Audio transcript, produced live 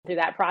through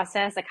that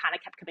process, I kind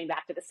of kept coming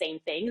back to the same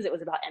things. It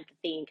was about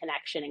empathy and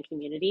connection and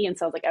community. And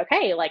so I was like,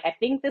 okay, like I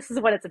think this is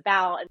what it's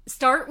about.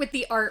 Start with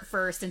the art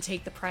first and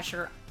take the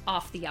pressure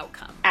off the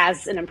outcome.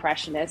 As an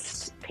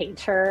impressionist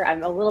painter,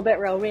 I'm a little bit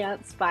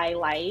romanced by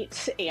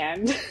light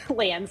and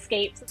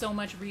landscapes. So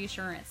much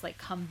reassurance, like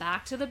come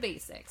back to the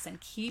basics and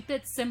keep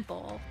it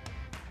simple.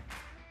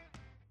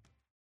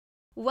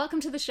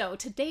 Welcome to the show.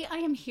 Today I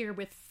am here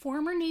with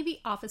former Navy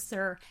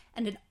officer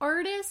and an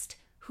artist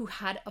who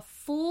had a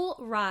full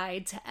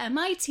ride to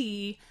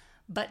MIT,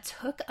 but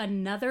took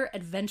another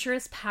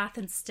adventurous path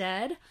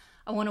instead.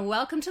 I want to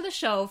welcome to the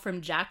show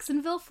from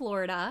Jacksonville,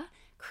 Florida,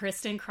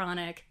 Kristen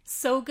Cronick.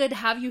 So good to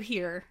have you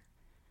here.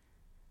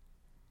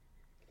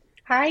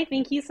 Hi,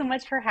 thank you so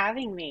much for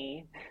having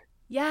me.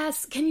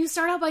 Yes, can you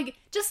start out by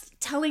just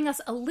telling us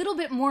a little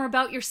bit more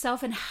about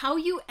yourself and how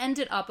you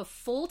ended up a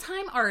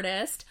full-time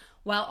artist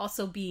while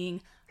also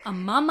being a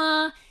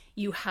mama?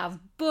 You have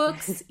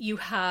books, you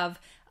have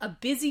a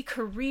busy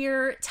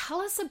career. Tell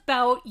us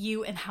about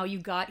you and how you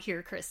got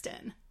here,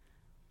 Kristen.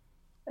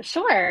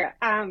 Sure.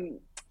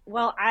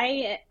 Well,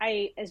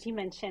 as you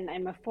mentioned,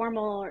 I'm a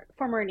former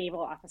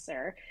naval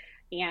officer,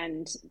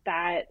 and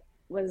that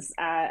was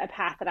a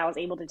path that I was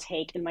able to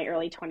take in my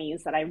early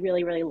 20s that I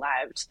really, really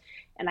loved.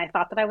 And I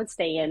thought that I would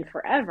stay in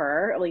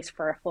forever, at least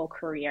for a full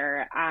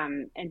career,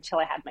 until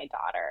I had my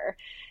daughter.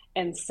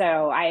 And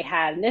so I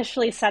had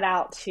initially set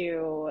out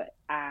to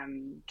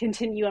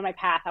continue on my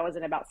path. I was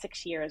in about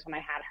 6 years when I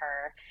had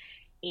her.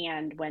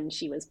 And when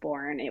she was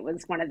born, it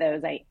was one of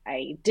those,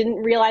 I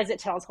didn't realize it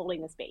till I was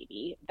holding this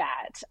baby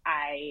that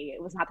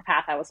it was not the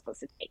path I was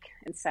supposed to take.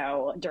 And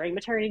so during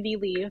maternity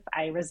leave,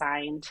 I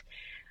resigned.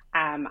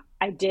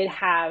 I did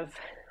have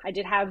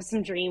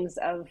some dreams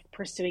of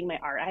pursuing my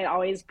art. I had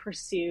always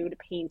pursued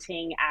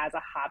painting as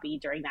a hobby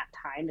during that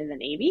time in the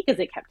Navy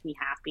because it kept me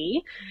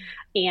happy.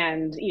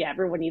 And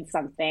everyone needs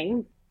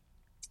something.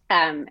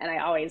 And I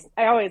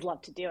always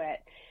loved to do it.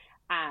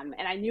 And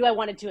I knew I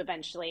wanted to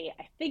eventually.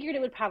 I figured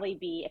it would probably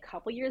be a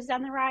couple years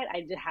down the road.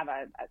 I did have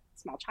a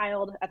small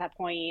child at that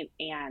point,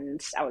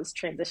 and I was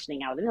transitioning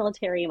out of the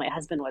military. My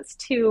husband was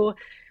too.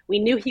 We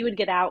knew he would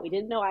get out. We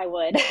didn't know I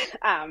would.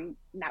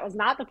 That was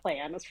not the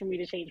plan. It was for me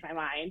to change my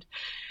mind.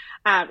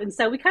 And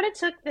so we kind of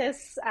took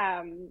this.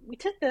 We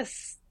took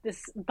this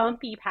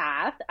bumpy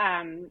path,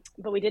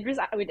 but we did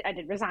resign. I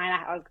did resign.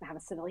 I was going to have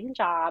a civilian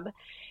job.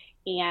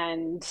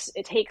 And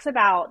it takes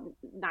about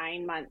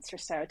 9 months or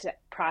so to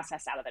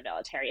process out of the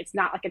military. It's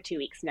not like a 2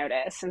 weeks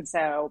notice. And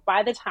so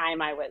by the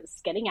time I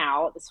was getting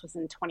out, this was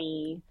in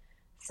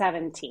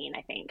 2017,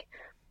 I think,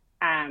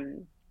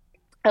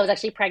 I was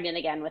actually pregnant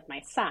again with my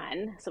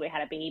son. So we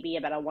had a baby,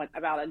 about a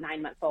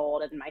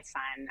 9-month-old, and my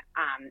son.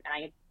 And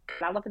I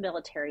got out of the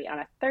military on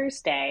a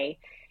Thursday.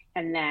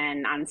 And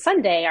then on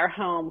Sunday, our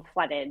home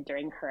flooded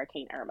during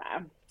Hurricane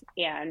Irma.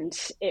 And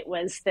it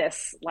was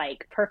this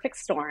like perfect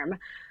storm.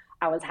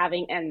 I was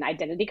having an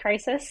identity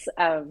crisis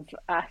of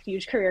a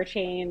huge career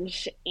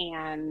change,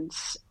 and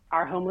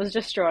our home was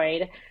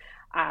destroyed.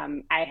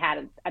 I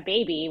had a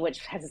baby,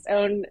 which has its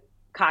own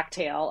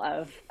cocktail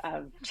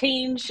of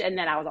change, and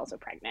then I was also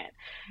pregnant.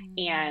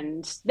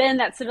 And then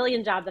that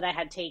civilian job that I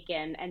had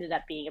taken ended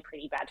up being a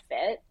pretty bad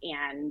fit,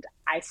 and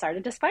I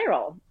started to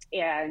spiral.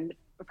 And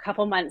a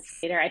couple months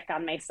later, I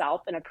found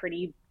myself in a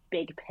pretty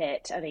big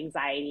pit of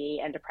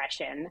anxiety and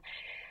depression.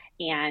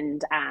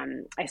 And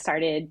I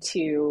started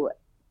to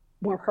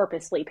more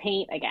purposely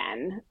paint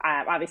again.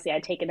 Obviously,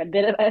 I'd taken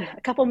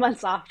a couple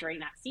months off during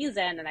that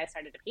season, and I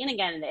started to paint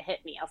again, and it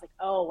hit me. I was like,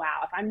 oh,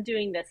 wow, if I'm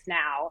doing this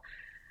now,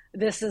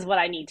 this is what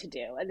I need to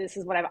do. And this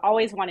is what I've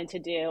always wanted to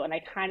do. And I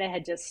kind of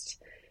had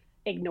just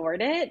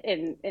ignored it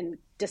and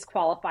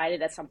disqualified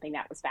it as something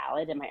that was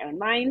valid in my own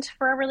mind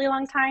for a really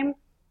long time.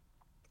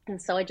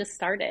 And so I just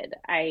started.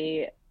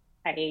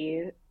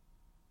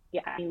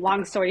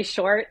 Long story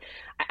short,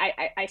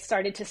 I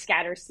started to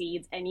scatter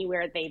seeds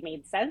anywhere they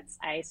made sense.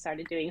 I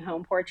started doing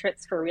home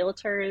portraits for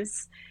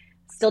realtors.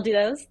 Still do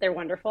those. They're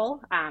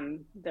wonderful.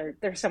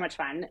 They're so much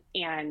fun.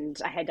 And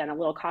I had done a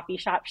little coffee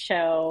shop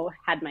show,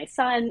 had my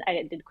son.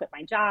 I did quit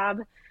my job.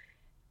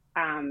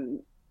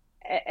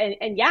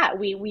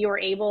 We were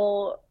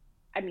able,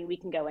 I mean, we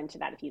can go into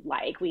that if you'd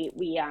like. We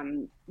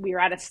were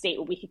at a state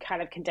where we could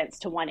kind of condense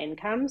to one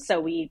income. So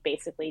we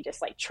basically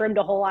just like trimmed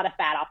a whole lot of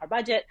fat off our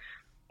budget.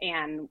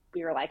 And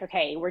we were like,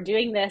 okay, we're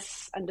doing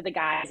this under the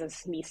guise of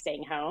me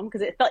staying home,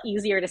 because it felt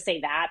easier to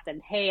say that than,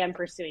 hey, I'm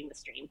pursuing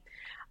this dream.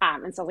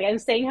 And so I'm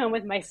staying home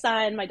with my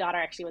son. My daughter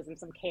actually was in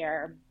some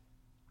care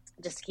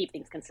just to keep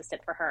things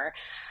consistent for her.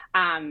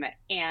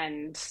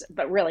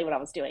 But really what I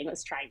was doing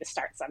was trying to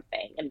start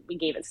something. And we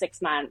gave it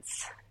 6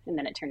 months, and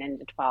then it turned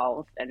into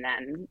 12. And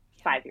then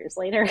 5 years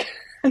later,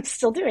 I'm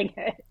still doing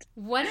it.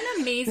 What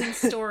an amazing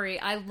story.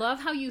 I love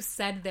how you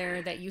said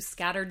there that you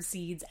scattered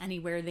seeds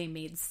anywhere they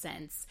made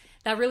sense.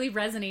 That really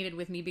resonated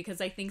with me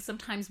because I think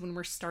sometimes when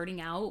we're starting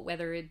out,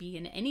 whether it be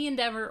in any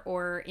endeavor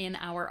or in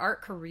our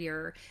art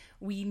career,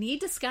 we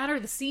need to scatter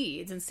the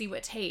seeds and see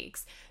what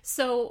takes.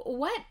 So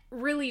what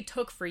really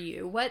took for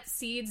you? What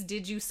seeds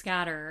did you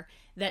scatter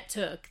that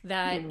took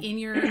that in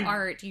your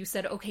art you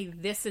said, okay,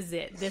 this is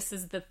it. This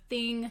is the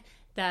thing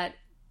that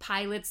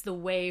pilots the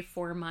way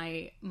for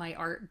my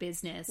art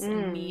business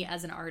and me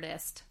as an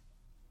artist?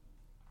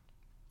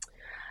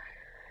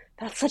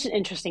 That's such an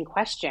interesting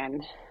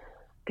question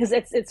because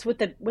it's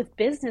with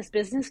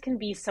business can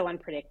be so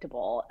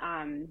unpredictable.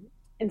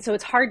 And so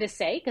it's hard to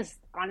say because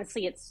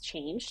honestly, it's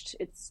changed.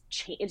 It's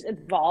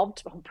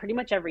evolved pretty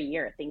much every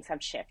year. Things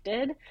have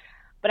shifted.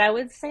 But I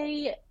would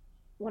say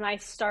when I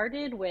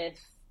started with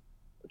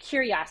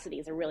curiosity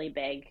is a really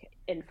big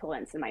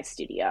influence in my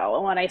studio.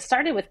 And when I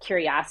started with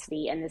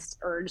curiosity and this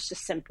urge to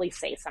simply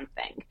say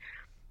something,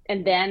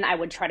 and then I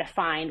would try to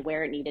find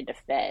where it needed to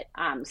fit.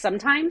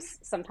 Sometimes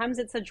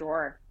it's a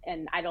drawer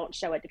and I don't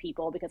show it to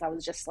people because I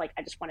was just like,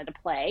 I just wanted to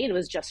play. It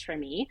was just for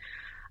me.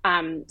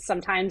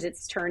 Sometimes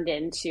it's turned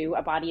into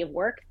a body of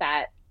work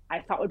that I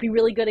thought would be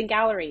really good in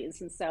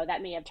galleries. And so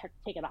that may have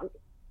taken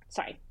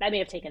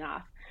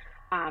off.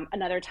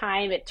 Another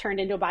time it turned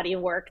into a body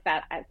of work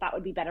that I thought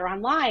would be better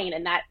online,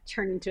 and that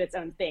turned into its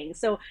own thing.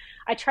 So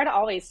I try to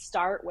always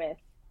start with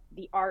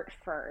the art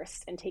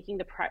first and taking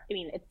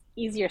it's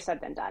easier said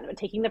than done, but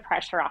taking the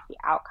pressure off the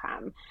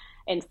outcome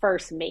and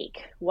first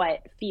make what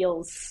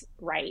feels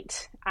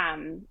right.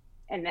 And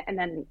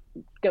then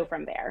go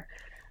from there.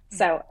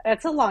 So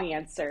that's a long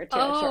answer to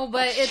a short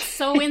but it's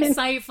so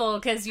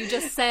insightful because you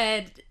just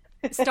said,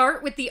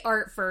 start with the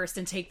art first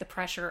and take the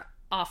pressure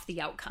off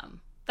the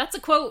outcome. That's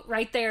a quote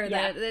right there.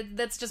 Yeah.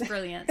 That's just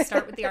brilliant.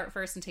 Start with the art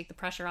first and take the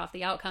pressure off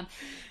the outcome.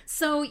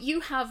 So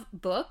you have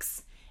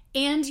books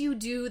and you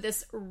do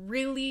this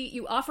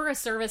you offer a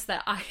service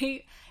that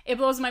it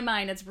blows my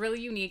mind. It's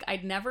really unique.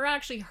 I'd never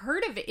actually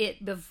heard of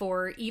it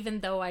before, even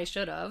though I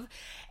should have.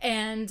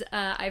 And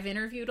I've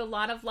interviewed a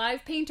lot of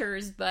live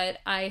painters, but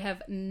I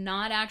have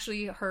not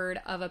actually heard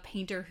of a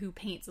painter who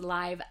paints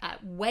live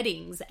at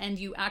weddings, and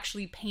you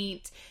actually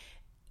paint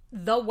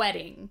the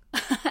wedding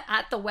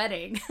at the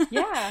wedding.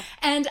 Yeah.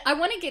 And I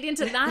want to get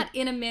into that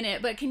in a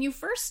minute, but can you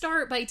first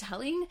start by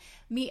telling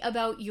me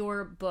about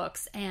your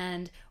books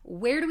and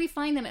where do we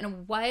find them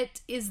and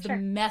what is the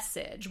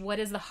message? What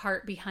is the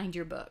heart behind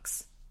your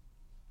books?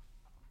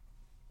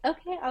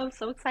 Okay. I'm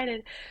so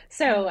excited.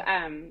 So,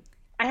 I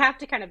have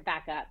to kind of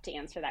back up to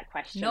answer that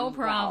question. No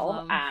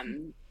problem.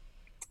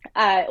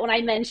 When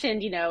I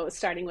mentioned,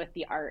 starting with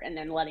the art and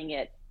then letting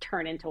it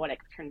turn into what it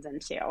turns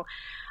into,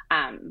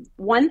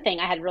 one thing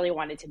I had really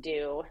wanted to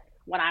do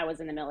when I was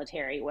in the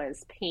military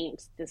was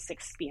paint this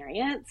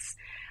experience.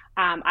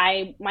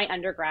 I went to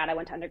undergrad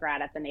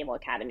at the Naval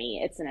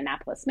Academy. It's in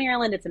Annapolis,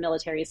 Maryland. It's a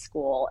military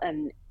school,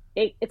 and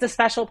it's a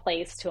special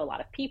place to a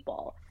lot of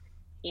people.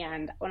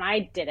 And when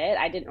I did it,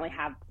 I didn't really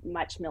have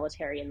much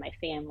military in my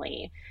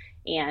family.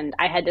 And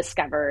I had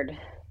discovered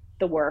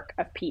the work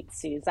of Pete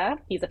Souza.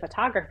 He's a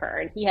photographer,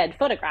 and he had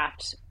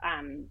photographed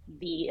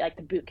the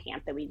boot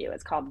camp that we do.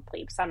 It's called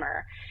Plebe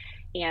Summer.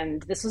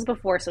 And this was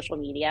before social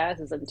media.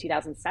 This was in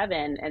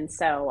 2007. And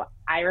so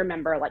I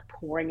remember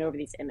poring over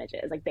these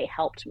images. They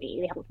helped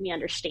me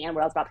understand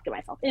what I was about to get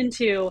myself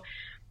into.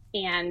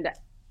 And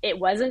it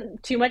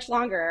wasn't too much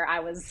longer. I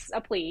was a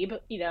plebe,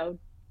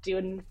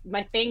 doing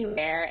my thing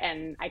there.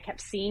 And I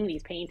kept seeing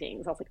these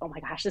paintings. I was like, oh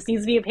my gosh, this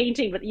needs to be a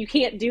painting, but you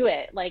can't do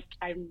it. I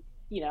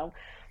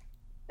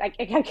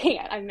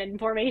can't. I'm in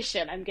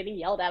formation. I'm getting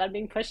yelled at. I'm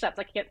being pushed up.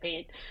 So I can't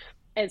paint.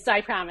 And so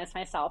I promised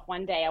myself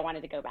one day I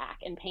wanted to go back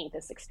and paint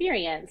this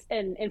experience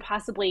and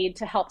possibly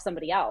to help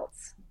somebody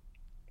else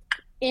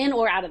in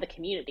or out of the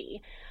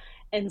community.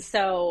 And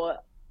so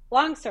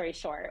long story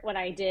short, when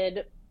I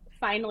did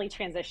finally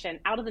transition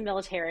out of the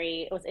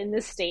military, it was in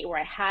this state where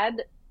I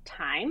had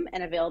time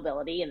and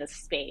availability in this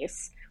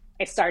space.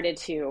 I started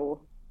to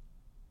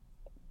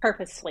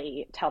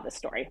purposely tell this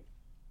story.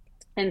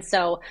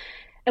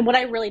 And what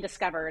I really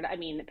discovered,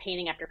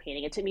 painting after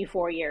painting, it took me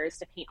 4 years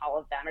to paint all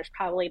of them. There's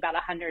probably about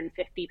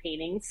 150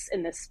 paintings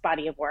in this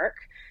body of work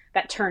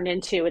that turned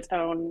into its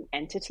own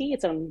entity,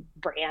 its own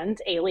brand,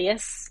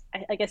 alias,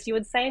 I guess you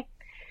would say.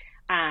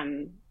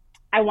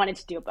 I wanted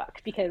to do a book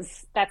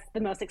because that's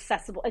the most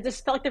accessible. It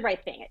just felt like the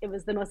right thing. It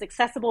was the most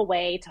accessible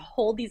way to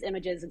hold these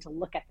images and to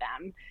look at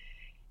them.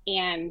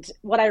 And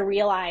what I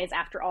realized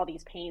after all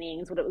these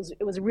paintings,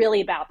 it was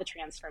really about the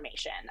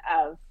transformation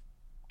of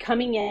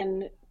coming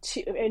in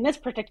this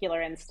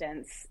particular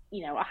instance,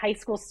 a high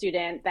school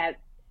student that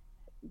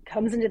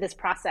comes into this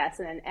process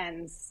and then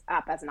ends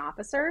up as an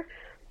officer.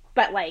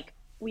 But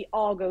we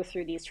all go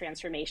through these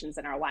transformations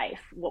in our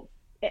life,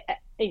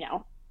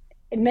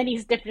 in many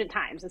different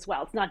times as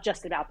well. It's not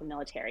just about the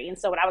military. And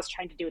so what I was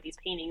trying to do with these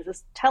paintings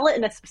is tell it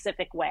in a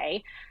specific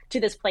way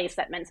to this place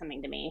that meant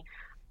something to me,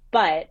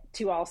 but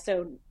to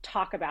also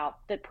talk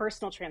about the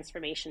personal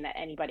transformation that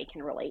anybody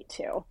can relate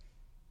to.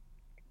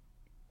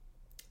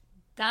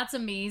 That's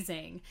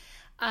amazing.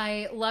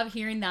 I love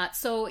hearing that.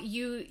 So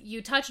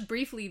you touched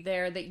briefly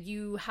there that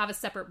you have a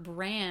separate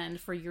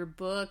brand for your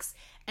books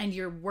and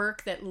your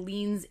work that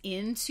leans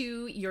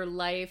into your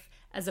life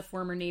as a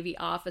former Navy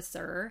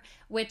officer,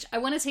 which I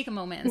want to take a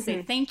moment and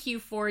say thank you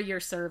for your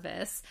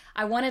service.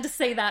 I wanted to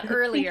say that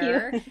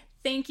earlier.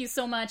 Thank you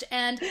so much.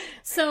 And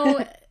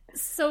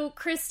so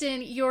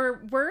Kristen,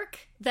 your work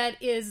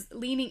that is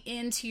leaning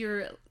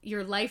into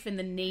your life in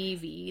the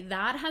Navy,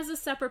 that has a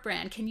separate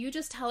brand. Can you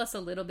just tell us a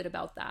little bit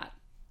about that?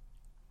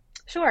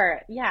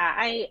 Sure.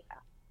 Yeah.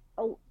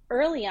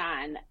 Early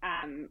on,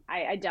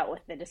 I dealt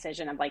with the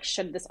decision of like,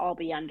 should this all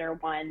be under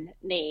one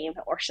name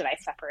or should I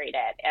separate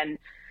it? And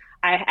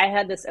I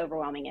had this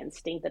overwhelming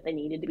instinct that they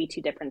needed to be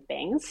two different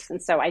things.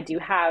 And so I do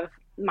have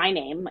my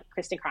name,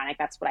 Kristen Chronic.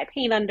 That's what I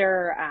paint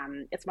under.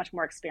 It's much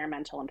more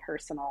experimental and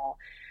personal.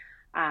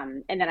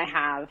 And then I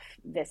have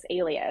this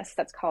alias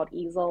that's called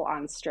Easel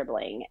on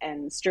Stribling.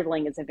 And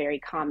Stribling is a very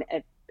common,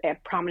 a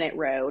prominent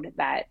road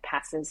that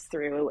passes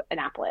through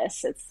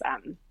Annapolis. It's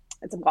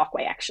a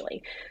walkway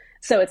actually.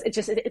 So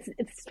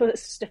it's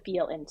supposed to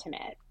feel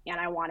intimate, and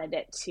I wanted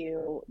it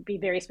to be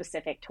very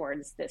specific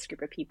towards this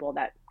group of people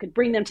that could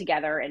bring them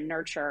together and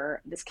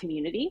nurture this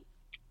community.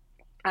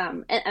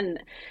 And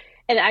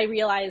I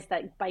realized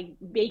that by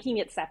making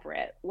it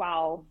separate,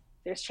 while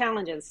there's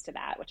challenges to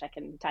that, which I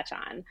can touch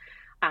on,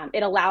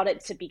 it allowed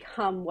it to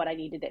become what I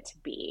needed it to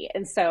be.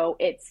 And so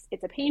it's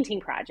a painting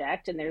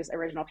project, and there's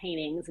original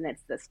paintings, and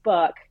it's this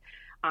book,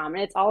 and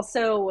it's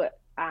also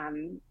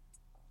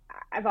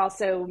I've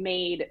also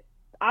made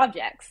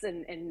objects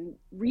and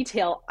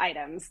retail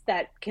items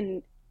that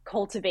can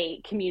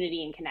cultivate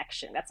community and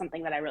connection. That's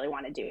something that I really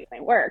want to do with my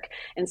work.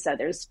 And so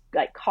there's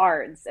like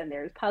cards and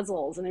there's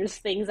puzzles and there's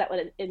things that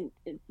would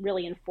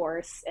really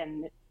enforce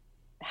and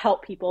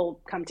help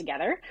people come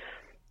together.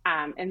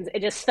 And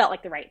it just felt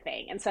like the right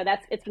thing. And so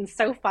it's been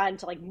so fun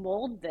to like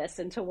mold this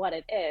into what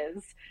it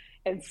is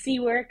and see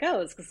where it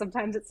goes. Because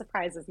sometimes it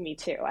surprises me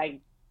too.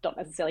 I don't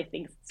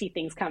necessarily see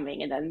things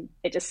coming. And then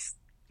it just,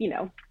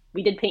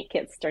 we did paint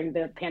kits during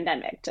the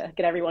pandemic to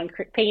get everyone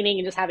painting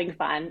and just having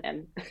fun.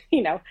 And,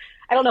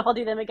 I don't know if I'll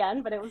do them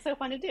again, but it was so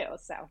fun to do.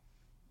 So,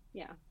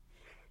 yeah.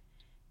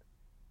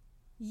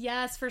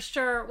 Yes, for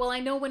sure. Well, I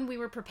know when we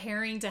were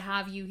preparing to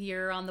have you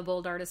here on the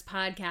Bold Artist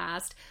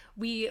podcast,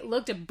 we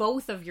looked at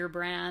both of your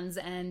brands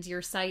and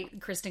your site,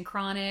 Kristen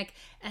Chronic,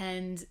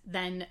 and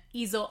then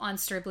Easel on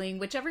Stribling,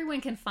 which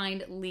everyone can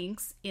find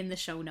links in the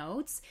show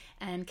notes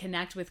and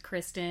connect with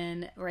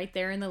Kristen right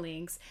there in the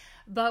links.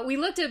 But we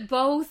looked at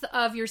both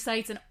of your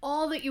sites and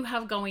all that you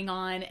have going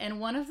on. And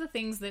one of the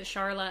things that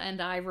Charla and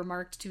I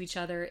remarked to each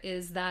other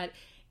is that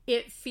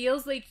it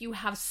feels like you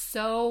have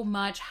so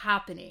much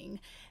happening,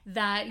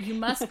 that you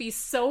must be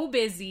so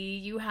busy.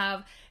 You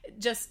have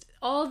just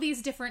all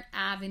these different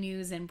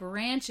avenues and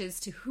branches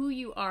to who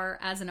you are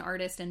as an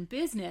artist and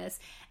business.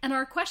 And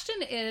our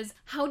question is,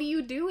 how do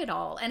you do it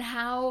all? And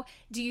how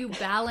do you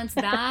balance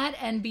that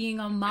and being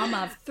a mom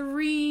of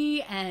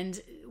 3 and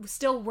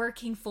still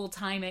working full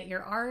time at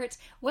your art?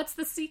 What's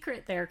the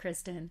secret there,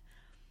 Kristen?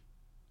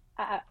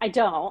 I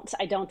don't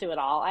do it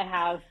all. I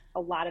have a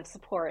lot of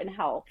support and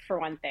help, for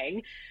one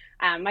thing.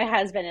 My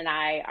husband and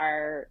I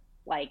are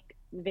like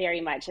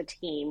very much a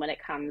team when it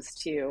comes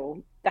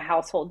to the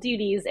household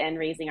duties and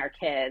raising our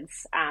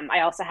kids.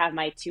 I also have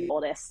my 2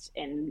 oldest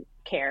in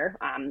care.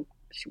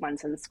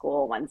 One's in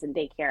school, one's in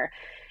daycare.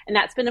 And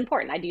that's been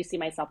important. I do see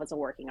myself as a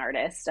working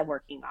artist, a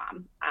working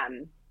mom.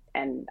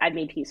 And I've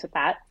made peace with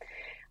that.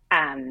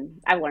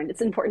 I've learned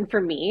it's important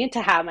for me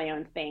to have my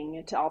own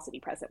thing, to also be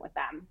present with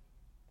them.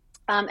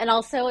 And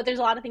also there's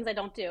a lot of things I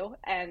don't do,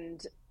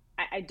 and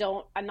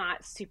I'm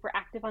not super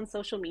active on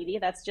social media.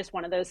 That's just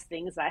one of those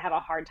things that I have a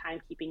hard time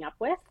keeping up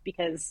with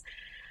because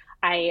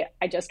I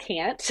just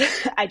can't.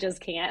 I just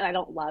can't, and I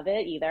don't love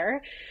it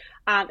either.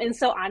 And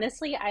so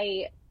honestly,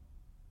 I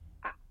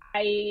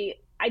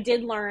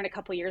did learn a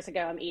couple years ago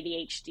I'm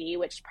ADHD,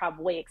 which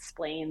probably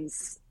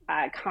explains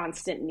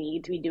constant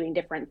need to be doing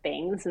different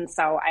things. And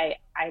so I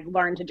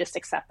learned to just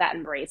accept that,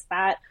 embrace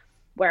that,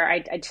 where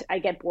I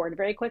get bored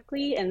very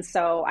quickly. And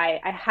so I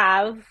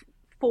have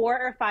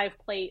 4 or 5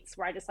 plates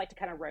where I just like to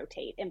kind of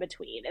rotate in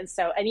between. And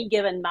so any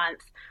given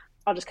month,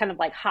 I'll just kind of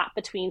like hop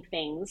between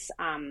things.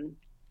 And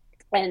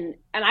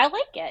I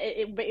like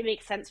it. It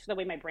makes sense for the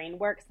way my brain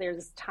works.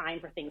 There's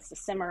time for things to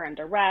simmer and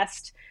to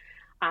rest.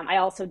 I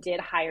also did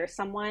hire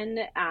someone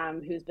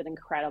who's been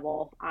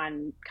incredible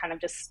on kind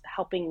of just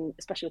helping,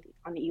 especially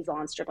on the Easel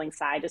on Stribling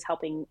side, just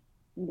helping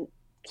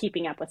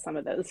keeping up with some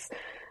of those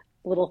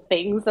little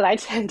things that I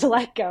tend to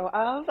let go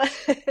of.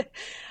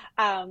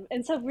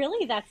 And so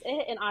really that's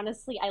it. And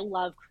honestly, I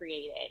love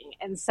creating.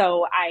 And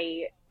so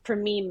for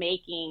me,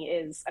 making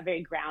is a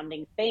very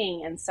grounding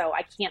thing. And so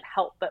I can't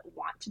help but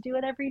want to do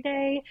it every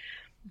day.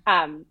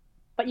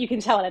 But but you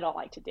can tell what I don't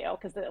like to do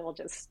because it will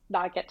just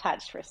not get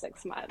touched for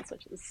 6 months,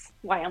 which is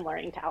why I'm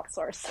learning to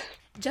outsource.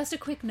 Just a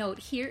quick note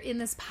here in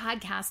this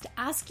podcast to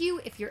ask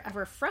you if you're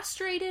ever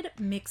frustrated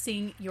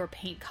mixing your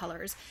paint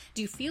colors.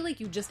 Do you feel like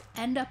you just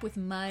end up with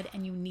mud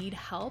and you need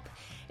help?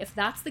 If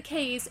that's the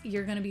case,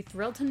 you're going to be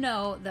thrilled to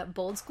know that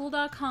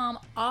boldschool.com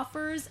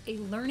offers a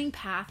learning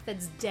path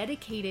that's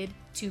dedicated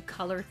to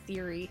color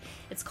theory.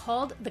 It's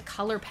called the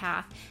Color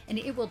Path, and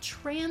it will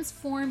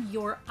transform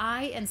your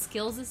eye and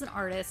skills as an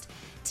artist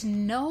to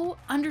know,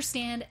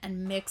 understand,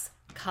 and mix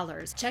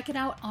colors. Check it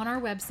out on our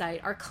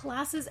website. Our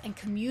classes and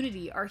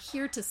community are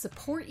here to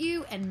support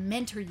you and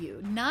mentor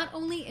you, not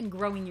only in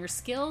growing your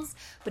skills,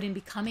 but in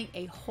becoming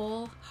a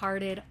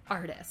wholehearted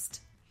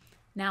artist.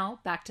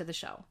 Now, back to the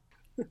show.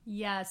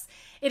 Yes,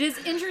 it is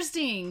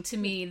interesting to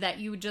me that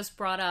you just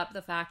brought up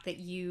the fact that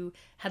you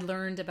had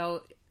learned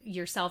about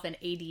yourself and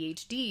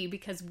ADHD,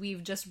 because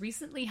we've just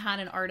recently had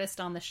an artist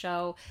on the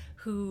show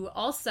who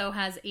also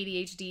has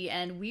ADHD,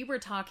 and we were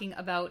talking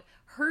about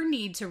her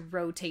need to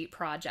rotate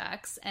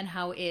projects and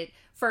how it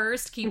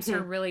first keeps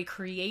her really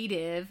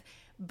creative,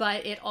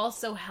 but it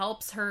also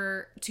helps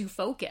her to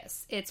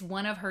focus. It's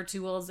one of her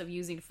tools of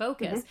using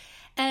focus.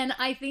 And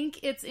I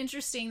think it's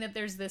interesting that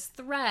there's this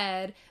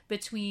thread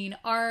between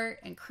art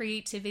and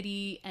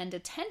creativity and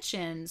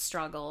attention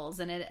struggles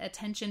and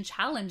attention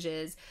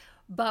challenges,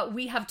 but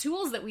we have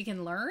tools that we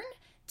can learn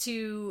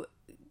to,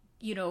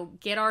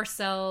 get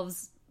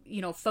ourselves,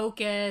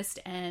 focused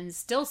and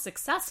still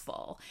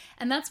successful.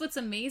 And that's what's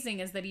amazing,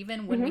 is that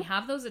even when we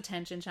have those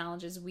attention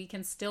challenges, we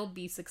can still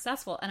be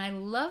successful. And I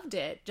loved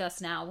it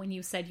just now when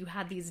you said you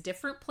had these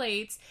different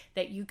plates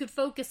that you could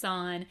focus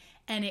on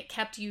and it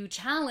kept you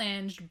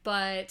challenged,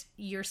 but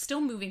you're still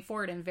moving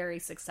forward and very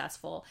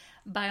successful.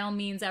 By all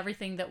means,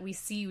 everything that we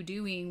see you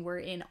doing, we're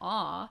in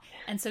awe.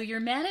 And so you're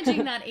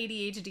managing that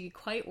ADHD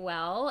quite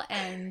well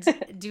and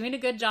doing a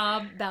good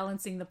job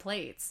balancing the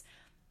plates.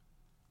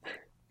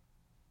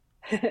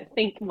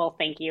 Thank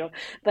you.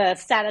 The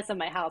status of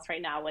my house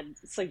right now would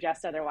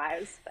suggest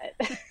otherwise,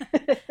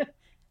 but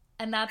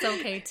and that's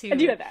okay too. I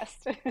do my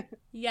best.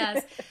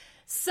 Yes.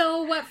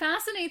 So what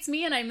fascinates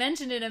me, and I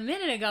mentioned it a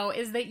minute ago,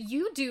 is that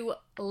you do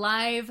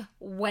live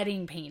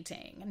wedding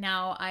painting.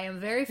 Now, I am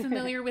very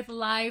familiar with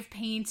live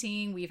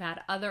painting. We've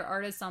had other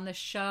artists on the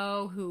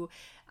show who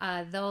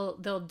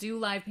they'll do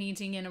live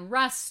painting in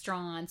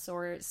restaurants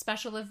or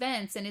special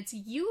events, and it's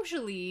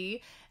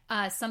usually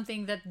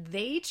something that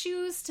they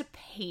choose to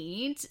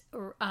paint,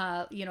 or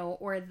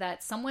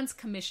that someone's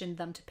commissioned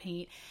them to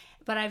paint.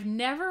 But I've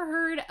never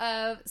heard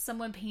of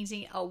someone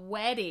painting a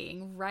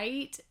wedding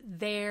right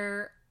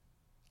there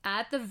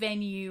at the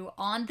venue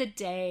on the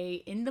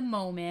day, in the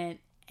moment.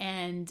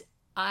 And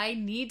I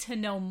need to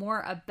know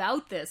more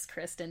about this,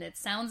 Kristen. It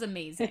sounds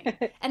amazing.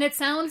 And it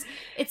sounds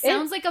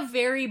like a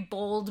very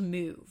bold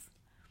move.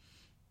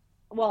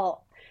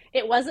 Well,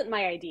 it wasn't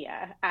my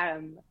idea.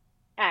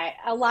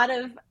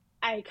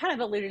 I kind of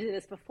alluded to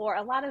this before.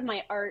 A lot of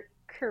my art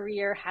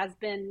career has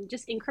been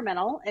just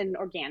incremental and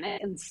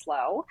organic and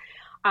slow.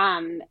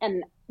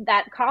 And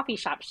that coffee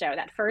shop show,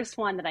 that first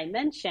one that I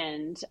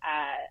mentioned,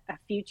 a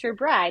future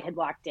bride had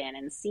walked in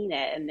and seen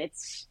it. And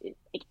it's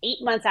like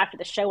 8 months after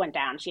the show went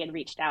down, she had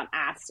reached out and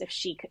asked if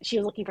she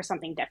was looking for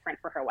something different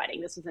for her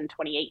wedding. This was in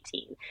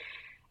 2018.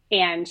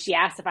 And she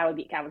asked if I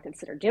would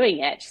consider doing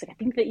it. She's like, I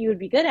think that you would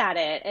be good at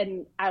it.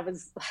 And I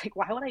was like,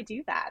 why would I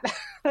do that?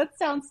 That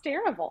sounds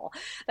terrible.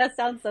 That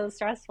sounds so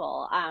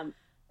stressful.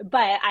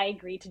 But I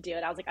agreed to do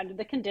it. I was like, under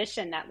the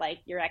condition that like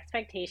your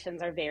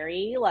expectations are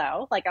very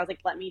low. Like, I was like,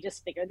 let me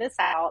just figure this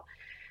out.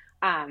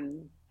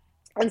 And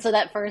so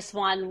that first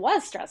one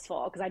was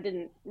stressful because I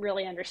didn't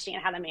really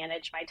understand how to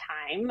manage my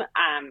time.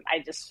 I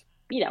just,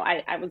 there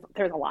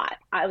was a lot.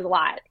 It was a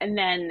lot.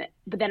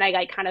 But then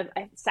I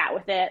sat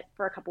with it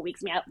for a couple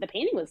weeks. I mean, the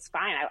painting was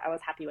fine. I was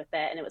happy with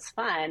it and it was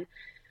fun.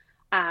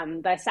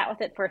 But I sat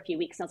with it for a few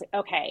weeks and I was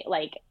like, okay,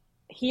 like,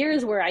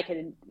 here's where I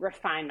could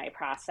refine my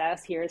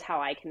process. Here's how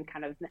I can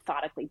kind of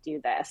methodically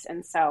do this.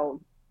 And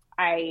so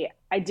I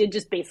did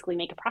just basically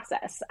make a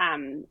process.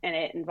 And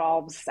it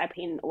involves, I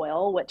paint in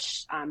oil,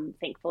 which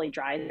thankfully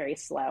dries very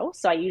slow.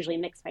 So I usually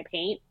mix my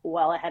paint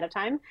well ahead of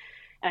time.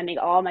 And I make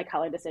all my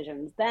color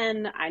decisions.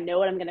 Then I know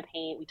what I'm going to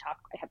paint.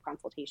 I have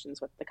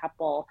consultations with the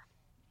couple.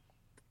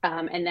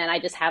 And then I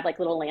just have like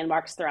little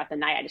landmarks throughout the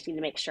night. I just need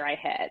to make sure I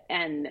hit.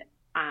 And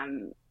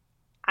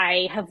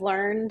I have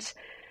learned,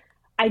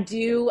 I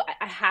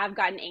have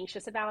gotten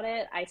anxious about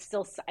it. I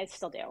still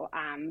do.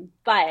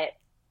 But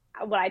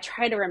what I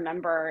try to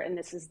remember, and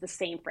this is the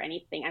same for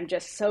anything, I'm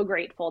just so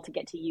grateful to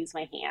get to use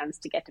my hands,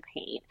 to get to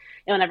paint.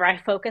 And whenever I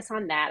focus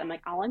on that, I'm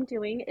like, all I'm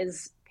doing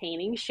is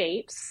painting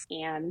shapes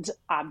and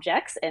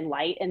objects and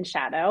light and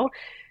shadow.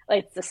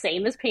 Like, it's the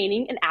same as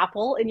painting an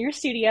apple in your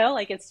studio.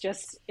 Like, it's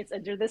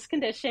under this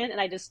condition.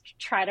 And I just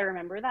try to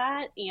remember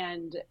that.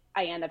 And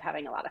I end up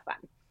having a lot of fun.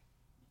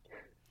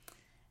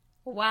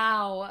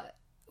 Wow.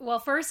 Well,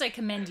 first, I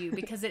commend you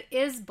because it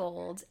is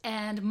bold.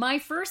 And my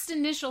first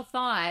initial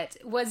thought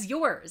was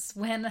yours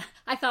when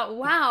I thought,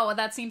 wow,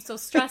 that seems so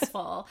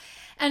stressful.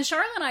 And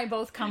Charlotte and I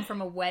both come from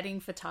a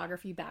wedding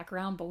photography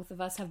background. Both of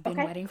us have been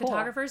Okay, wedding cool.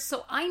 photographers.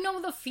 So I know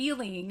the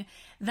feeling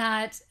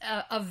that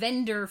a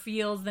vendor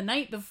feels the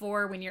night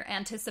before when you're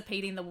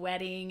anticipating the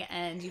wedding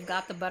and you've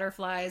got the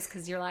butterflies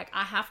because you're like,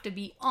 I have to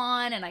be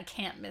on and I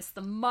can't miss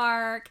the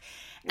mark.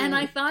 And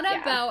I thought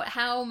Yeah. about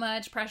how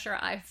much pressure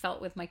I felt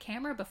with my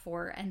camera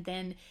before, and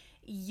then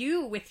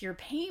you with your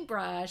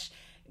paintbrush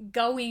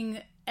going,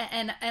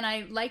 and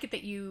I like it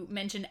that you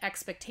mentioned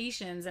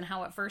expectations and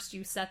how at first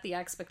you set the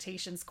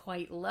expectations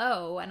quite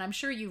low, and I'm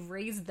sure you've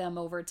raised them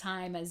over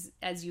time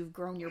as you've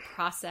grown your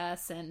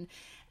process and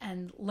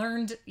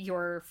learned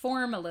your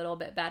form a little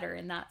bit better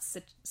in that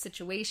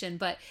situation.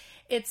 But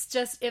it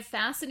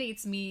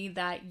fascinates me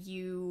that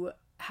you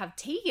have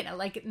taken it,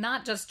 like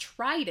not just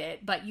tried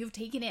it, but you've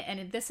taken it,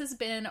 and this has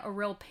been a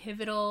real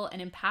pivotal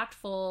and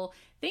impactful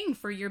thing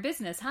for your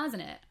business,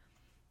 hasn't it?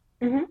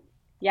 hmm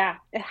Yeah,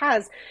 it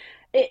has.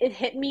 It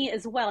hit me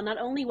as well. Not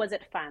only was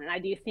it fun, and I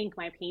do think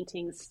my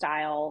painting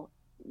style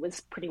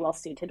was pretty well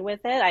suited with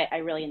it. I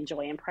really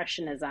enjoy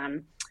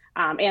impressionism,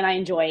 and I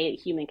enjoy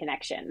human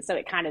connection. So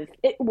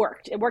it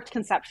worked. It worked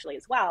conceptually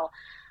as well.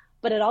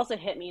 But it also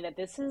hit me that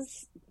this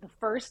is the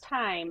first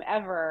time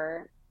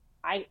ever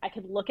I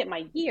could look at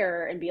my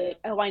year and be like,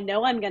 oh, I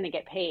know I'm going to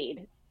get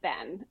paid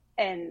then.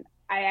 And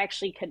I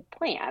actually could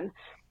plan.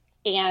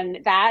 And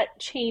that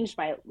changed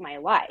my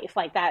life.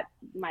 Like that,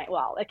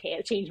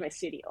 it changed my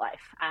studio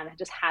life.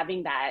 Just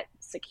having that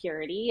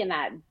security and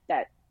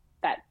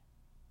that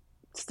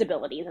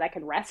stability that I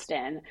could rest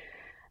in.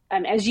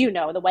 As you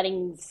know, the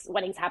weddings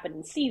happen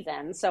in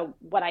season. So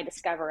what I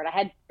discovered, I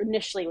had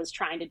initially was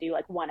trying to do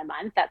like one a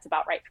month. That's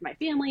about right for my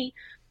family.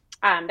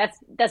 That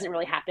doesn't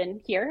really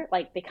happen here.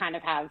 Like they kind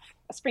of have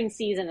a spring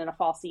season and a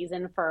fall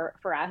season for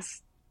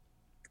us.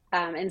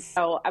 And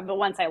so, but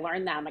once I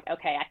learned that, I'm like,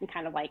 okay, I can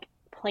kind of like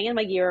plan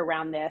my year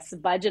around this,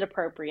 budget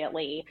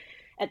appropriately.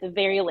 At the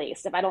very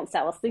least, if I don't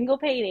sell a single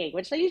painting,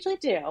 which I usually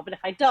do, but if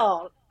I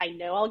don't, I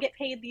know I'll get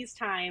paid these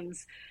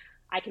times.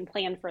 I can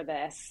plan for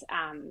this.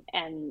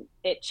 And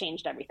it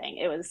changed everything.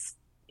 It was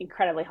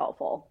incredibly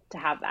helpful to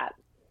have that.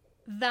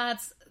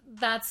 That's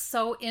that's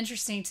so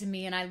interesting to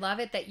me, and I love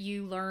it that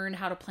you learn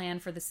how to plan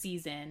for the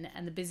season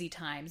and the busy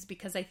times,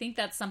 because I think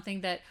that's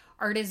something that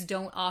artists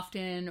don't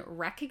often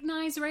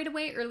recognize right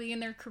away early in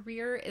their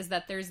career, is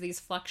that there's these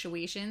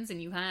fluctuations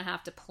and you kind of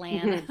have to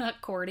plan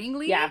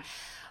accordingly. Yeah.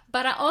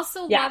 But I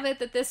also Yeah. love it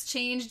that this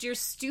changed your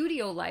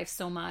studio life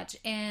so much,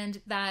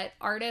 and that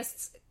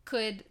artists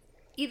could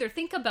either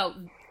think about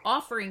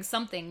offering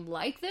something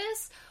like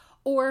this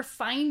or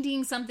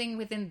finding something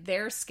within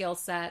their skill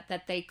set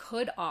that they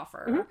could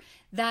offer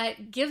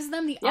that gives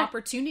them the Yeah.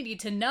 opportunity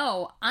to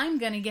know, I'm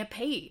going to get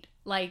paid.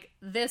 Like,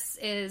 this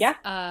is Yeah.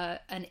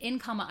 an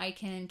income I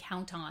can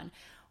count on,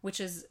 which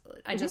is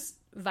just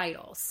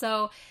vital.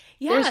 So,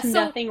 yeah. There's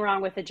So, nothing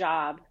wrong with the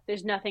job.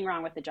 There's nothing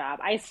wrong with the job.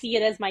 I see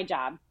it as my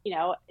job. You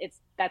know,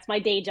 that's my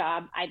day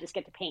job. I just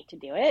get to paint to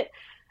do it.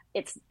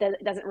 It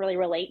doesn't really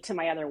relate to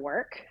my other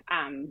work.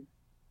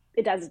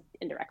 It does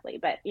indirectly,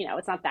 but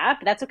it's not that.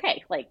 But that's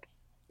okay. Like,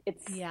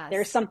 there's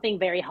yes. something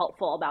very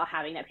helpful about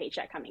having that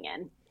paycheck coming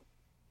in.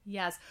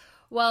 Yes.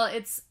 Well,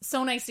 it's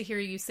so nice to hear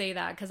you say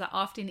that, because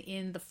often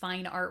in the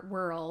fine art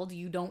world,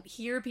 you don't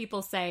hear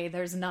people say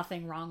there's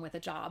nothing wrong with a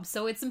job.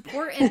 So it's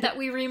important that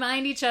we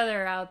remind each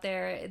other out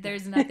there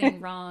there's nothing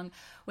wrong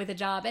with a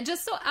job. And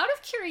just so out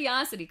of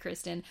curiosity,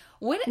 Kristen,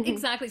 what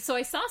exactly, so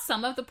I saw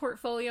some of the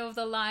portfolio of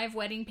the live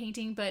wedding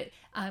painting, but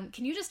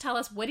can you just tell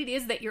us what it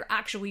is that you're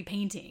actually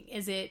painting?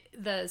 Is it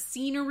the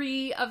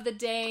scenery of the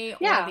day, or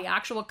Yeah. the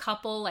actual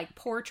couple, like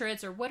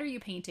portraits, or what are you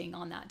painting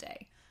on that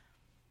day?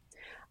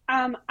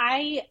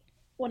 I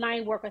When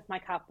I work with my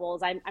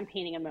couples, I'm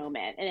painting a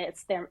moment, and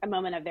it's a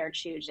moment of their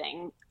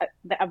choosing,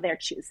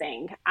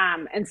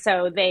 and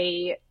so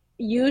they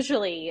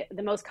usually,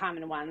 the most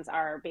common ones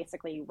are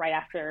basically right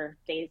after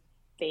they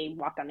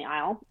walk down the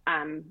aisle,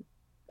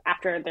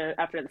 after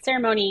the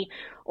ceremony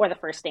or the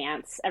first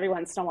dance. Every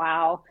once in a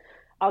while,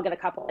 I'll get a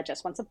couple that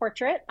just wants a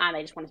portrait.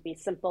 They just want it to be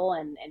simple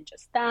and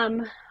just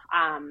them.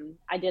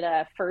 I did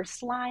a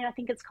first line, I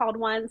think it's called,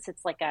 once.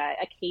 It's like a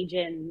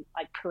Cajun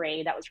like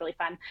parade that was really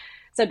fun.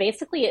 So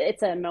basically,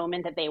 it's a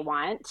moment that they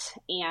want,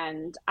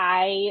 and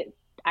I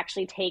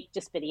actually take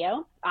just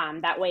video.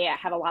 That way, I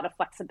have a lot of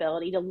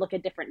flexibility to look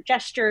at different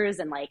gestures,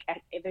 and like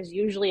there's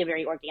usually a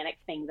very organic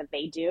thing that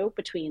they do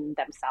between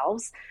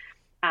themselves.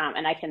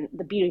 And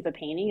the beauty of the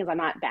painting is I'm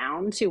not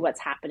bound to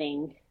what's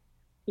happening,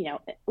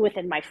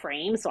 within my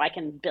frame, so I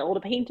can build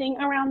a painting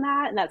around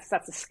that. And that's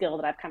a skill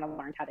that I've kind of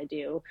learned how to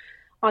do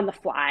on the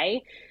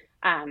fly.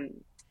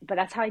 But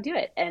that's how I do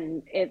it.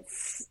 And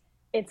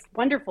it's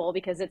wonderful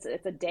because it's a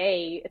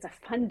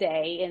fun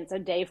day, and it's a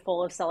day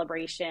full of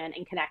celebration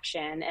and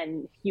connection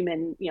and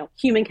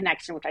human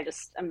connection, which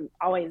I'm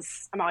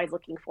always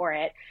looking for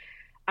it.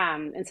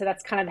 And so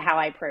that's kind of how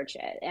I approach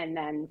it. And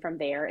then from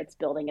there, it's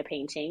building a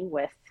painting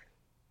with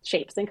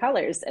shapes and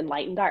colors and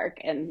light and dark.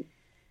 And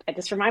I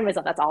just remind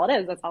myself that's all it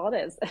is. That's all it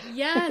is.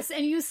 Yes,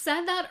 and you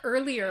said that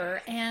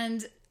earlier,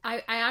 and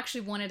I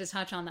actually wanted to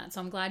touch on that, so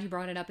I'm glad you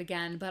brought it up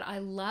again. But I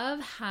love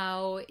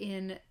how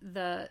in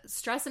the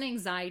stress and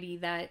anxiety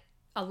that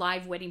a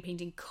live wedding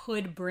painting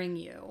could bring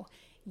you,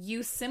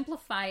 you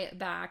simplify it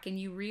back and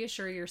you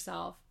reassure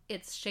yourself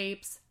it's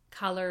shapes,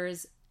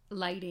 colors,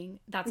 lighting.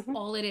 That's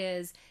all it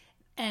is.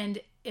 And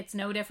it's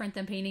no different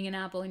than painting an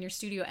apple in your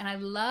studio. And I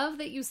love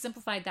that you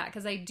simplified that,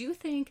 because I do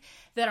think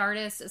that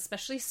artists,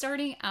 especially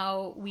starting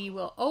out, we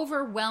will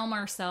overwhelm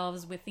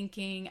ourselves with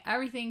thinking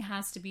everything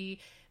has to be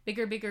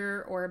bigger,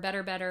 bigger, or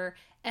better, better.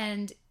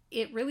 And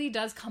it really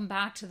does come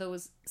back to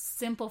those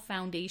simple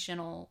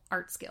foundational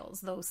art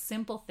skills, those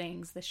simple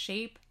things, the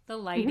shape, the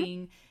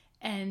lighting.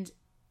 And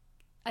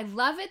I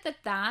love it that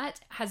that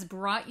has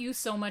brought you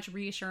so much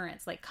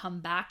reassurance. Like,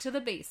 come back to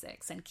the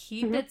basics and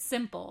keep it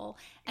simple.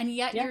 And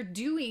yet you're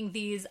doing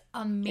these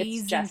amazing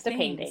It's just things. a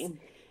painting.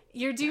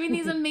 You're doing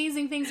these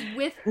amazing things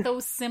with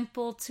those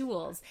simple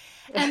tools.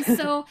 And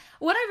so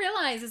what I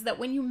realized is that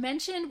when you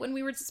mentioned, when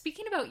we were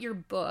speaking about your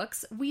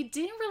books, we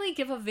didn't really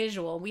give a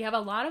visual. We have a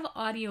lot of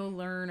audio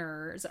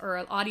learners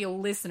or audio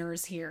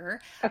listeners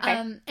here.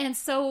 Okay. And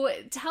so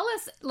tell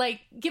us, like,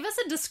 give us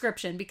a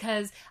description,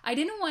 because I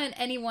didn't want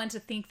anyone to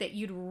think that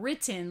you'd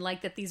written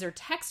like that these are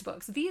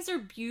textbooks. These are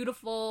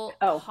beautiful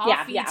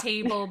coffee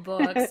table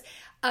books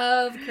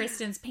of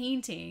Kristen's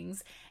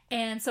paintings.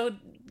 And so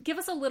give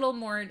us a little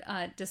more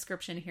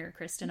description here,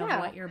 Kristen, of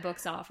what your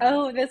books offer.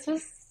 Oh, this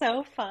was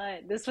so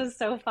fun.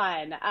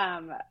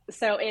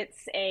 So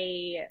it's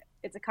a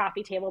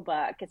coffee table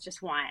book. It's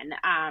just one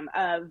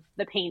of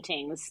the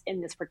paintings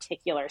in this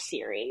particular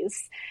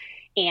series.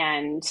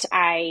 And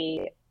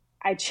I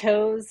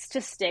chose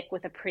to stick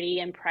with a pretty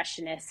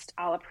impressionist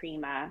alla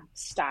prima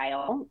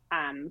style.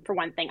 For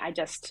one thing, I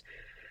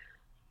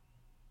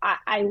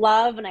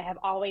love, and I have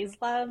always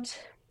loved,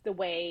 the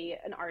way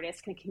an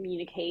artist can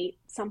communicate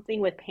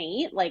something with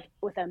paint, like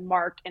with a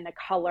mark and a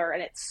color,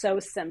 and it's so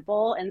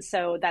simple. And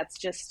so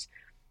that's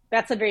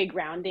a very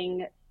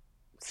grounding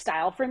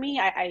style for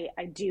me.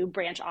 I do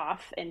branch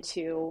off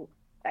into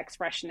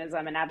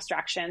expressionism and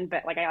abstraction,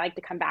 but like I like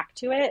to come back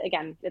to it.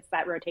 Again, it's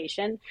that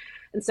rotation.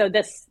 And so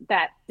this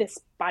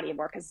body of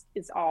work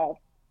is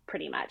all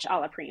pretty much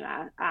alla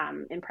prima,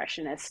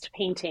 impressionist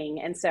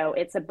painting. And so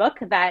it's a book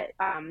that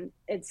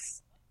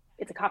it's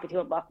a coffee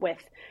table book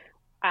with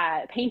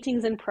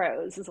paintings and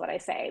prose, is what I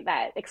say,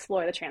 that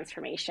explore the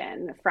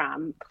transformation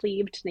from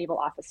plebe to naval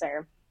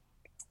officer.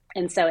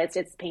 And so it's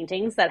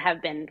paintings that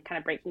have been kind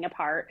of breaking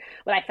apart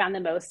what I found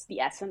the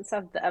essence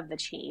of the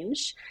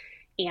change.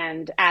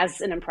 And as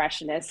an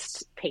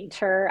impressionist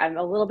painter, I'm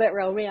a little bit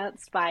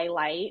romanced by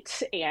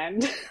light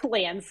and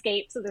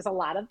landscape. So there's a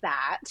lot of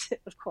that,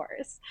 of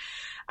course.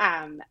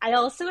 I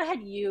also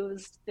had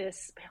used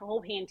this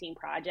whole painting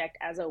project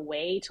as a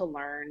way to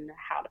learn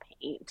how to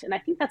paint. And I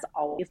think that's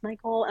always my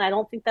goal. And I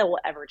don't think that will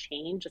ever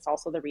change. It's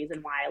also the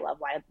reason why I love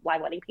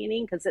live wedding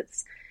painting, because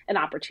it's an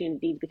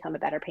opportunity to become a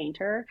better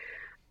painter.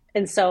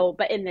 And so,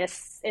 but in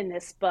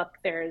this book,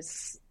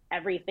 there's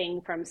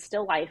everything from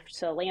still life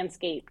to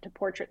landscape to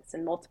portraits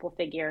and multiple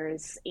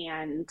figures,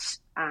 and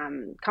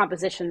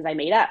compositions I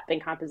made up,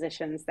 and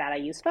compositions that I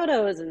use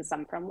photos, and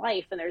some from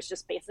life. And there's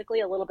just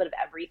basically a little bit of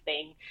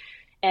everything.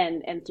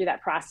 And through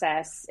that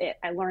process,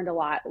 I learned a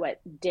lot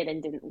what did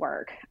and didn't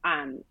work.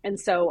 And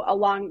so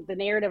along the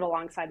narrative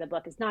alongside the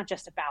book is not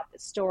just about the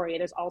story.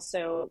 There's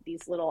also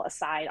these little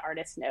aside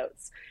artist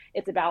notes.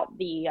 It's about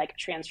the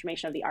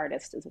transformation of the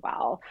artist as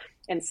well.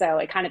 And so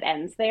it kind of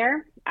ends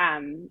there.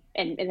 And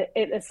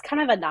it's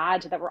kind of a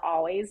nod to that we're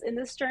always in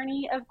this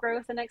journey of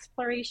growth and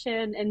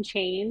exploration and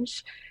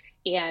change,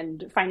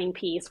 and finding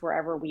peace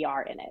wherever we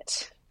are in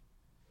it.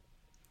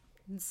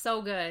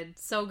 So good.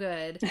 So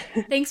good.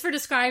 Thanks for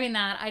describing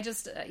that. I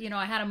just,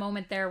 I had a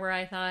moment there where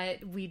I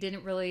thought we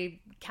didn't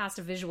really cast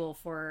a visual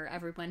for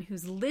everyone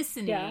who's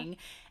listening.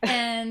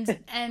 Yeah.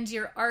 And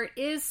your art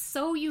is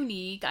so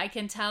unique. I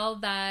can tell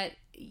that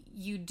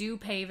you do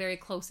pay very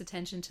close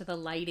attention to the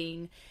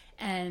lighting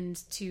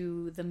and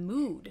to the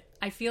mood.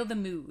 I feel the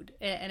mood,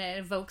 and it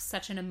evokes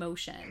such an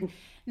emotion.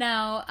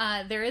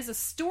 Now, there is a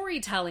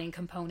storytelling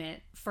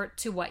component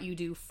to what you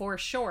do, for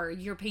sure.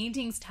 Your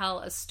paintings tell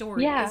a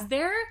story. Yeah. Is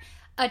there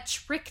a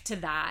trick to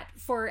that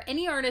for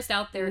any artist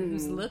out there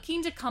who's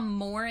looking to come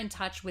more in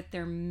touch with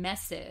their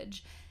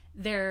message,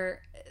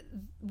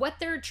 what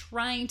they're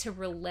trying to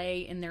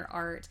relay in their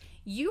art?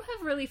 You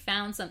have really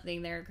found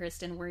something there,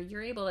 Kristen, where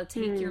you're able to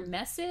take your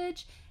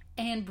message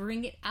and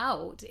bring it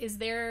out. Is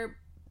there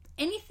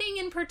anything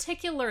in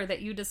particular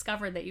that you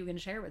discovered that you can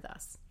share with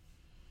us?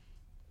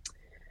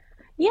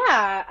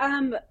 Yeah,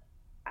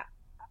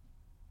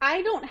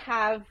 I don't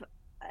have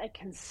a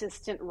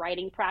consistent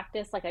writing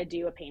practice like I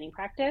do a painting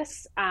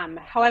practice.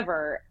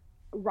 However,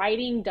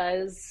 writing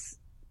does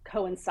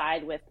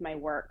coincide with my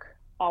work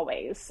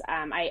always.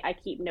 I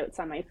keep notes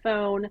on my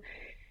phone.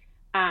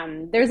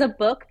 There's a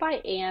book by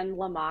Anne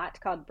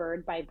Lamott called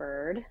Bird by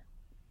Bird.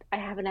 I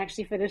haven't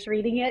actually finished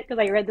reading it because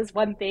I read this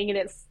one thing and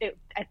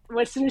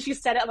as soon as she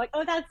said it, I'm like,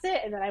 oh, that's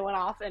it. And then I went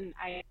off and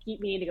I keep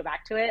meaning to go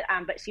back to it.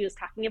 But she was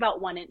talking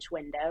about 1-inch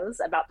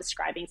windows, about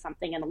describing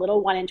something in a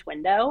little 1-inch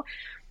window.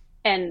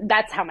 And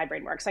that's how my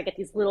brain works. I get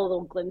these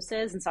little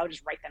glimpses, and so I'll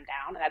just write them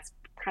down. And that's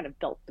kind of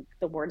built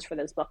the words for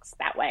those books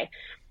that way.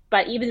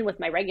 But even with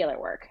my regular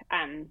work,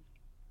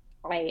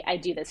 I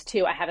do this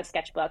too. I have a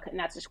sketchbook, and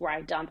that's just where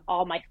I dump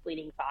all my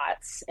fleeting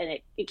thoughts, and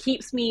it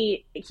keeps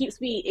me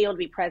able to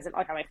be present,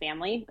 like on my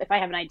family. If I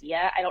have an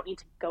idea, I don't need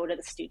to go to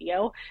the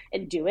studio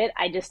and do it.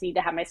 I just need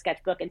to have my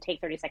sketchbook and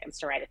take 30 seconds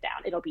to write it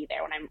down. It'll be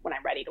there when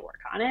I'm ready to work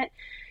on it.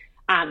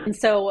 And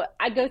so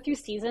I go through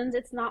seasons.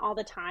 It's not all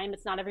the time.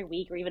 It's not every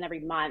week or even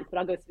every month, but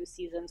I'll go through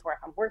seasons where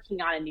if I'm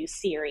working on a new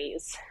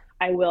series,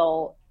 I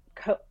will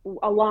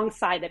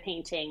alongside the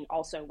painting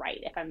also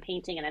write. If I'm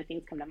painting and then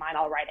things come to mind,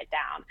 I'll write it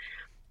down.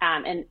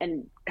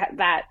 And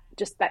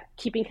that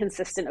keeping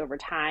consistent over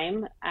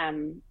time,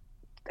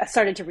 I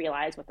started to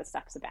realize what the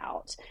stuff's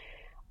about.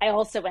 I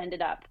also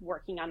ended up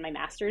working on my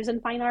master's in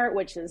fine art,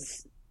 which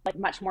is like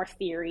much more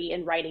theory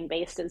and writing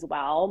based as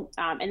well.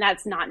 And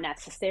that's not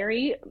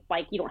necessary.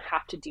 Like, you don't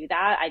have to do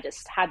that. I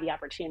just had the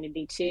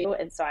opportunity to,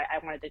 and so I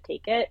wanted to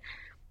take it.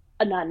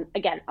 And then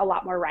again, a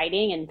lot more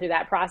writing. And through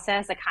that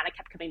process, I kind of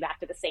kept coming back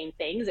to the same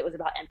things. It was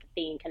about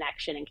empathy and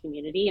connection and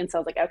community. And so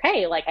I was like,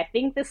 okay, like, I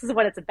think this is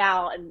what it's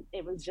about. And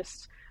it was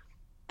just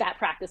that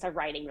practice of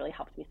writing really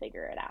helped me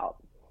figure it out.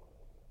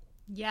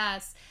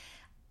 Yes.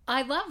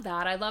 I love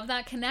that. I love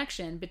that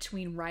connection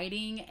between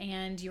writing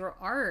and your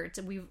art.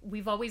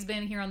 We've always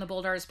been here on the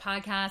Bold Artist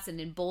podcast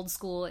and in Bold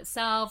School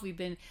itself. We've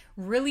been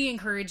really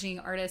encouraging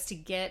artists to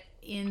get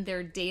in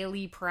their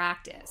daily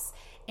practice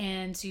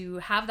and to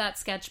have that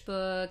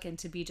sketchbook and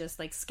to be just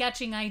like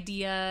sketching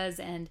ideas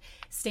and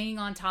staying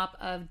on top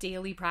of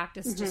daily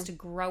practice just to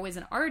grow as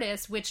an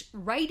artist, which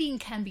writing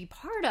can be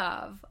part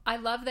of. I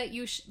love that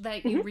you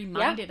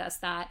reminded us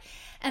that.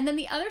 And then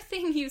the other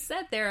thing you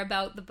said there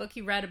about the book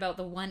you read about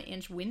the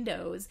 1-inch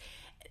windows,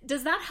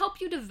 does that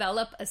help you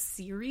develop a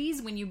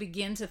series when you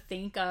begin to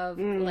think of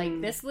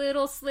like this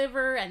little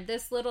sliver and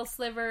this little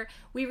sliver?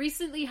 We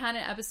recently had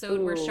an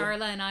episode where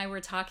Charla and I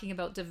were talking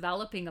about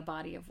developing a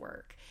body of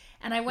work.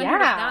 And I wonder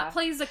if that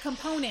plays a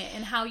component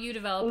in how you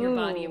develop your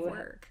body of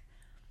work.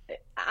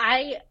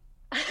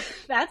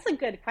 That's a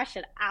good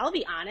question. I'll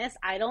be honest,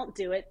 I don't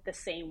do it the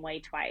same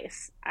way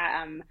twice.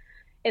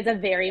 It's a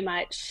very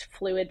much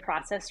fluid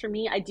process for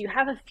me. I do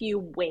have a few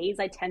ways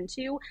I tend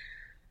to.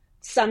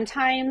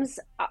 Sometimes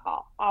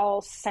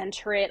I'll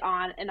center it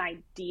on an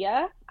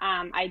idea.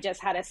 I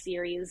just had a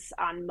series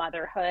on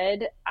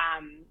motherhood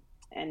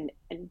and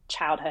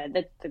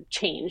childhood, the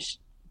change,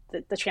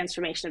 the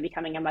transformation of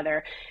becoming a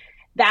mother.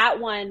 That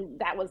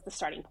was the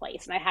starting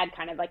place. And I had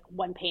kind of like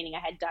one painting I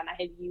had done. I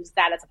had used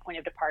that as a point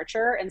of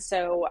departure. And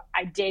so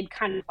I did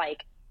kind of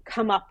like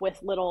come up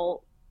with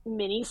little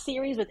mini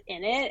series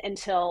within it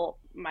until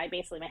my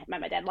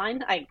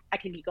deadline. I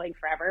could keep going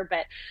forever,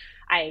 but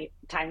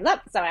time's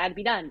up. So I had to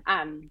be done.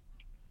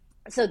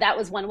 So that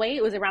was one way.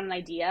 It was around an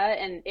idea,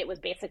 and it was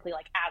basically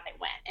like as I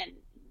went, and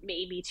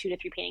maybe 2 to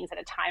 3 paintings at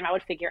a time I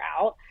would figure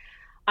out.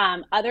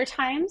 Other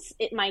times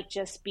it might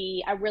just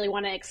be, I really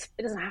want to,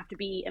 it doesn't have to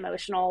be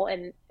emotional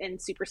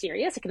and super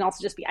serious. It can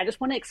also just be, I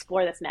just want to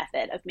explore this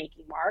method of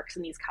making marks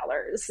and these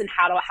colors and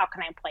how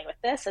can I play with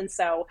this? And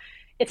so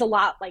it's a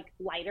lot like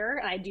lighter.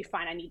 And I do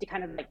find I need to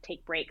kind of like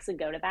take breaks and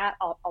go to that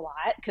a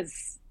lot,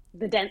 because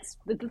the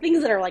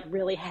things that are like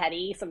really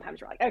heady, sometimes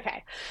you're like,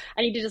 okay,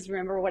 I need to just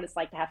remember what it's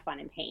like to have fun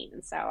and paint.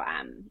 And so,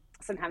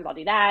 sometimes I'll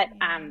do that.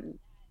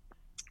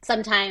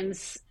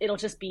 Sometimes it'll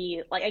just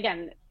be like,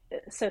 again,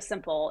 so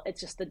simple.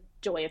 It's just the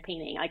joy of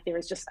painting. Like, there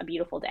was just a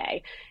beautiful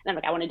day, and I'm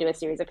like, I want to do a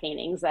series of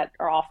paintings that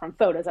are all from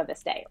photos of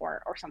this day,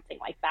 or something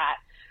like that.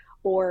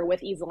 Or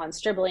with Easel on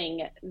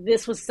Scribbling,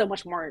 this was so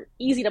much more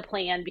easy to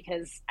plan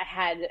because I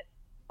had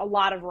a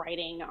lot of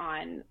writing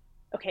on,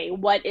 okay,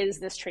 what is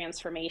this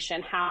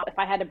transformation? How, if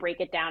I had to break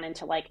it down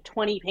into like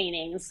 20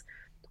 paintings,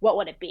 what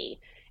would it be?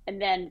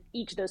 And then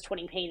each of those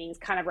 20 paintings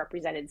kind of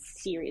represented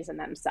series in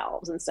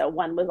themselves. And so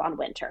one was on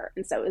winter.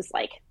 And so it was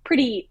like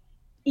pretty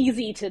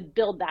easy to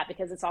build that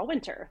because it's all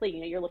winter. Like,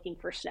 you're looking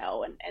for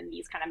snow and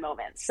these kind of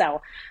moments.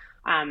 So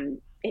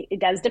it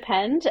does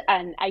depend.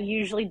 And I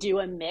usually do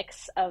a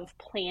mix of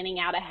planning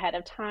out ahead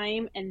of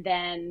time and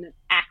then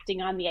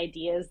acting on the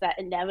ideas that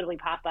inevitably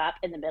pop up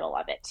in the middle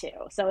of it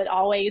too. So it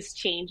always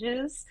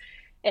changes,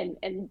 and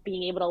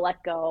being able to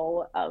let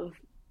go of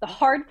the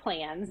hard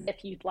plans,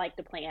 if you'd like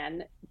to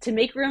plan, to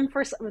make room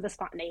for some of the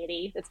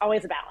spontaneity. It's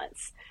always a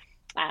balance.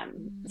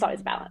 It's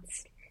always a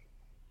balance.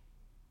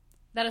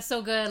 That is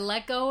so good.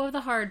 Let go of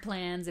the hard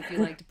plans if you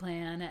like to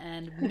plan,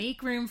 and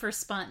make room for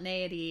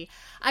spontaneity.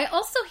 I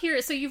also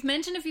hear, so you've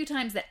mentioned a few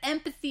times that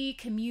empathy,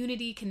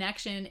 community,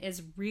 connection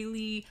is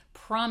really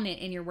prominent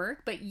in your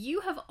work, but you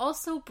have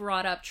also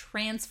brought up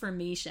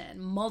transformation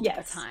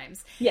multiple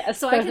times. Yes.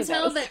 So I can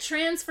tell that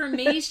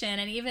transformation,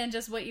 and even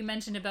just what you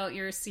mentioned about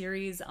your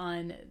series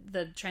on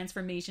the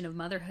transformation of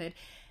motherhood,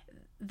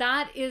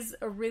 that is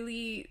a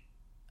really,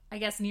 I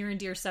guess, near and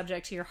dear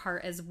subject to your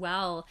heart as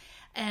well.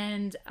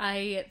 And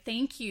I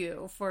thank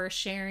you for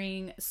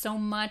sharing so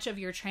much of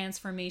your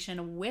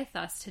transformation with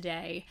us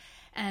today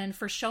and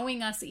for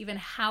showing us even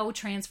how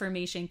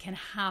transformation can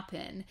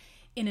happen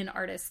in an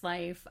artist's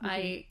life. Mm-hmm.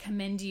 I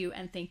commend you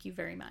and thank you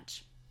very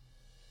much.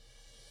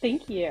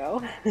 Thank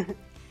you.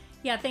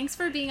 Yeah, thanks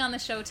for being on the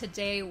show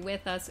today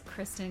with us,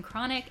 Kristen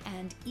Cronic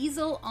and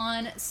Easel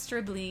on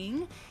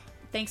Stribling.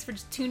 Thanks for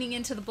tuning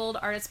into the Bold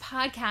Artist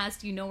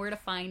Podcast. You know where to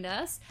find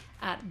us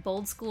at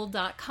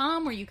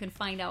boldschool.com, where you can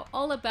find out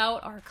all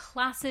about our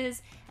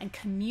classes and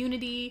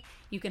community.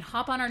 You can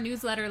hop on our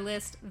newsletter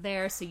list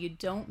there so you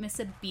don't miss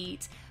a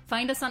beat.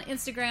 Find us on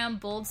Instagram,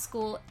 Bold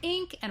School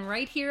Inc., and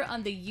right here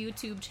on the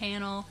YouTube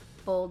channel,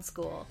 Bold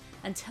School.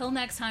 Until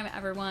next time,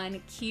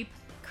 everyone, keep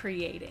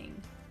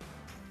creating.